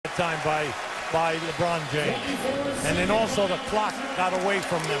time by LeBron James. And then also the clock got away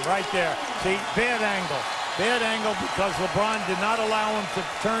from them right there. See, bad angle. Bad angle because LeBron did not allow him to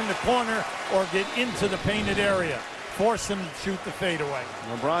turn the corner or get into the painted area. Force him to shoot the fadeaway.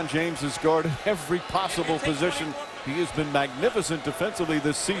 LeBron James has guarded every possible position. He has been magnificent defensively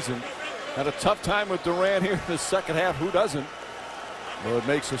this season. Had a tough time with Durant here in the second half. Who doesn't? Well, it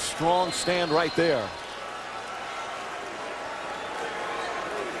makes a strong stand right there.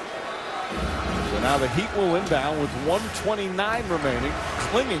 So now the Heat will inbound with 1:29 remaining,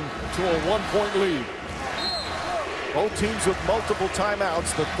 clinging to a 1-point lead. Both teams with multiple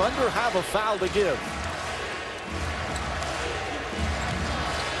timeouts. The Thunder have a foul to give.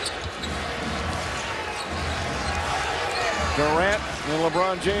 Durant and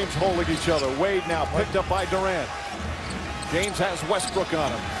LeBron James holding each other. Wade now picked up by Durant. James has Westbrook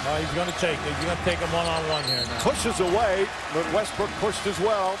on him. He's going to take it. He's going to take him one-on-one here now. Pushes away, but Westbrook pushed as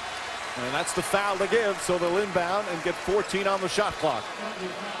well. And that's the foul to give, so they'll inbound and get 14 on the shot clock.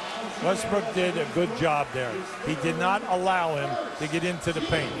 Westbrook did a good job there. He did not allow him to get into the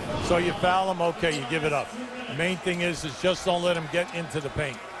paint. So you foul him, okay, you give it up. The main thing is just don't let him get into the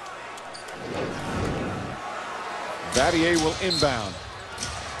paint. Battier will inbound.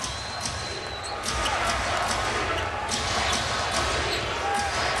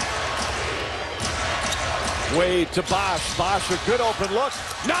 Wade to Bosh. Bosh, a good open look.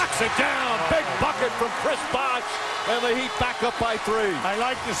 Knocks it down. Big bucket from Chris Bosh. And the Heat back up by 3. I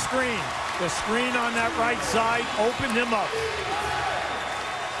like the screen. The screen on that right side opened him up.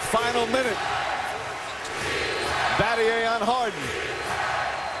 Final minute. Battier on Harden.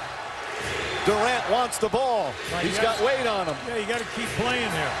 Durant wants the ball. He's got Wade on him. Yeah, you got to keep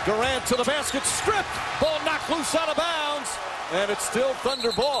playing here. Durant to the basket. Stripped. Ball knocked loose out of bounds. And it's still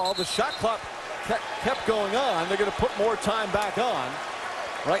Thunder ball. The shot clock kept going on. They're going to put more time back on.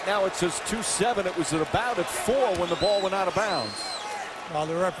 Right now it says 2-7. It was about at 4 when the ball went out of bounds. Well,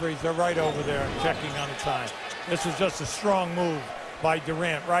 the referees are right over there checking on the time. This is just a strong move by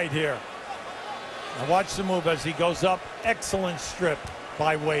Durant right here. Now watch the move as he goes up. Excellent strip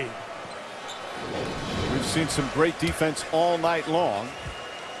by Wade. We've seen some great defense all night long.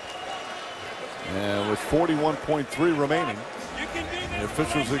 And with 41.3 remaining, the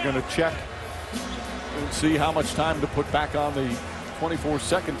officials are going to check and see how much time to put back on the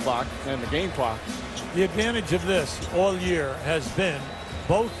 24-second clock and the game clock. The advantage of this all year has been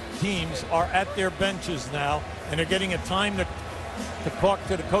both teams are at their benches now and are getting a time to talk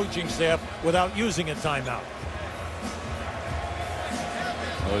to the coaching staff without using a timeout.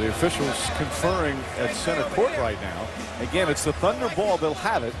 Well, the officials conferring at center court right now. Again, it's the Thunder ball. They'll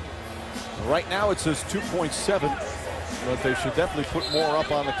have it. Right now it says 2.7, but they should definitely put more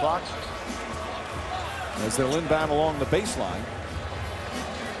up on the clock as they'll inbound along the baseline.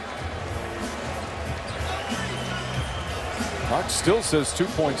 Clock still says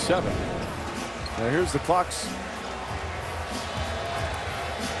 2.7. Now here's the clocks.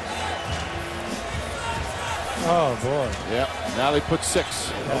 Oh boy. Yeah. Now they put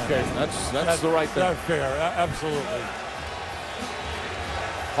 6. Okay, that's the right thing. That's fair. Absolutely.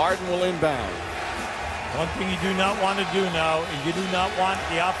 Harden will inbound. One thing you do not want to do now is you do not want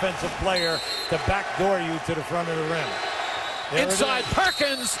the offensive player to backdoor you to the front of the rim. There inside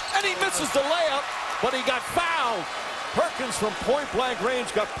Perkins, and he misses the layup, but he got fouled. Perkins from point-blank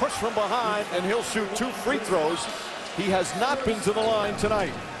range got pushed from behind, and he'll shoot 2 free throws. He has not been to the line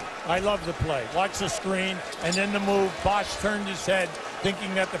tonight. I love the play. Watch the screen, and then the move. Bosh turned his head,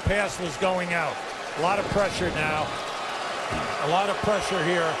 thinking that the pass was going out. A lot of pressure now. A lot of pressure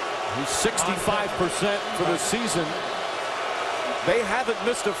here. He's 65% for the season. They haven't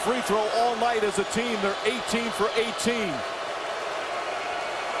missed a free throw all night as a team. They're 18 for 18.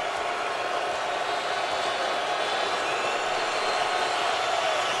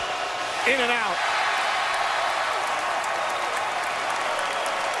 In and out.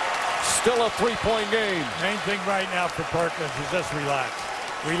 Still a 3-point game. Main thing right now for Perkins is just relax.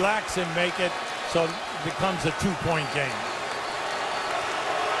 Relax and make it so it becomes a 2-point game.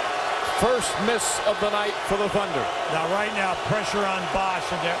 First miss of the night for the Thunder. Now right now pressure on Bosh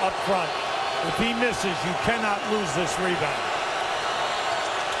and they're up front. If he misses, you cannot lose this rebound.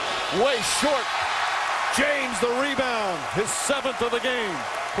 Way short. James the rebound. His 7th of the game.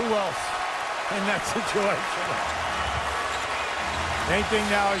 Who else in that situation? Main thing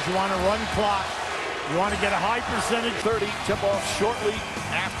now is you want to run clock. You want to get a high percentage. 30 tip off shortly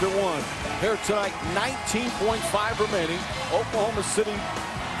after 1. Here tonight, 19.5 remaining. Oklahoma City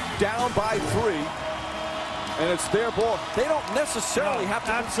down by 3. and it's their ball. They don't necessarily have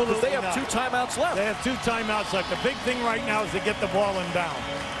to, absolutely because they have not. 2 timeouts left. They have 2 timeouts left. The big thing right now is to get the ball in bounds.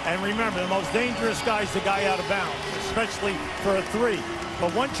 And remember, the most dangerous guy is the guy out of bounds, especially for a 3.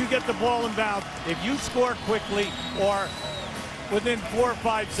 But once you get the ball in bounds, if you score quickly or within 4 or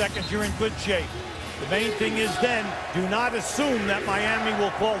 5 seconds, you're in good shape. The main thing is then, do not assume that Miami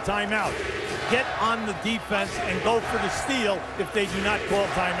will call timeout. Get on the defense and go for the steal if they do not call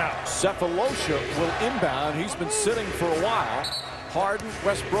timeout. Sefolosha will inbound. He's been sitting for a while. Harden,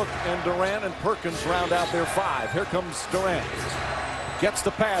 Westbrook, and Durant and Perkins round out their 5. Here comes Durant. Gets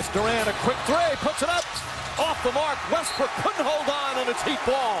the pass. Durant, a quick 3, puts it up. Off the mark. Westbrook couldn't hold on, and it's Heat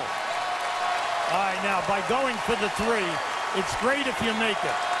ball. All right, now, by going for the 3, it's great if you make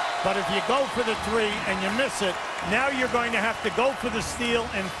it. But if you go for the 3 and you miss it, now you're going to have to go for the steal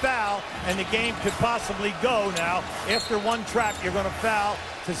and foul, and the game could possibly go now. After one trap, you're going to foul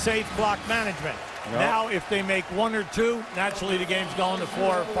to save clock management. Yep. Now, if they make 1 or 2, naturally the game's going to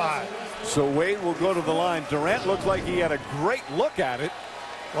 4 or 5. So Wade will go to the line. Durant looked like he had a great look at it.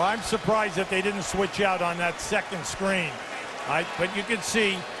 Well, I'm surprised that they didn't switch out on that second screen. But you can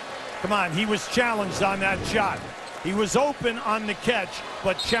see, come on, he was challenged on that shot. He was open on the catch,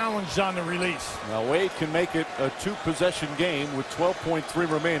 but challenged on the release. Now Wade can make it a 2-possession game with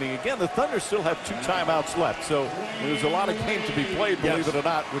 12.3 remaining. Again, the Thunder still have 2 timeouts left, so there's a lot of game to be played, believe it or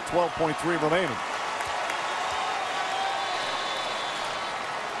not, with 12.3 remaining.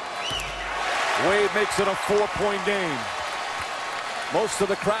 Wade makes it a 4-point game. Most of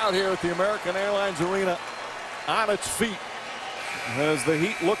the crowd here at the American Airlines Arena on its feet as the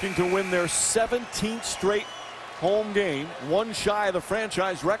Heat looking to win their 17th straight home game, 1 shy of the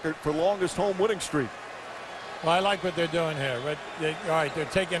franchise record for longest home winning streak. Well, I like what they're doing here. But all right, they're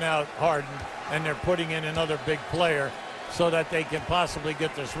taking out Harden and they're putting in another big player so that they can possibly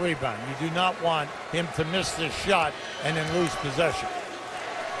get this rebound. You do not want him to miss this shot and then lose possession.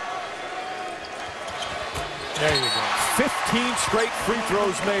 There you go. 15 straight free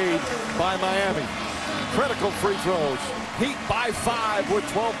throws made by Miami. Critical free throws. Heat by 5 with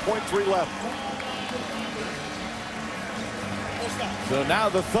 12.3 left. So now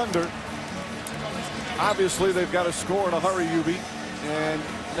the Thunder, obviously they've got to score in a hurry, Ubi. And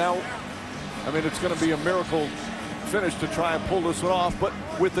now, I mean, it's going to be a miracle finish to try and pull this one off. But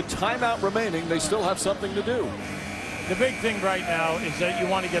with the timeout remaining, they still have something to do. The big thing right now is that you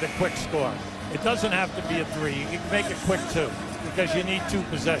want to get a quick score. It doesn't have to be a 3. You can make it quick 2 because you need 2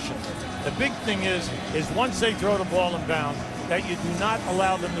 possessions. The big thing is once they throw the ball in bounds, that you do not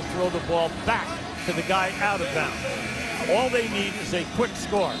allow them to throw the ball back to the guy out of bounds. All they need is a quick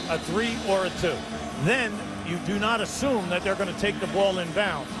score, a 3 or a 2. Then you do not assume that they're going to take the ball in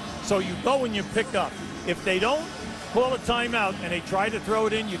bounds. So you go and you pick up. If they don't call a timeout and they try to throw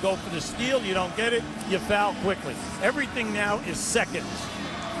it in, you go for the steal, you don't get it, you foul quickly. Everything now is seconds.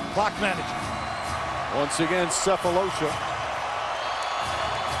 Clock management. Once again, Sefolosha.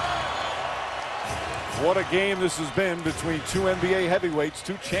 What a game this has been between 2 NBA heavyweights,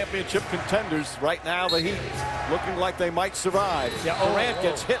 2 championship contenders. Right now, the Heat looking like they might survive. Yeah, Durant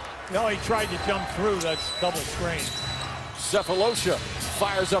gets hit. No, he tried to jump through. That's double screen. Sefolosha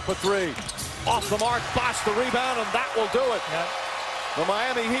fires up a 3. Off the mark, Bosh the rebound, and that will do it. Yeah. The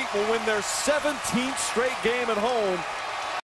Miami Heat will win their 17th straight game at home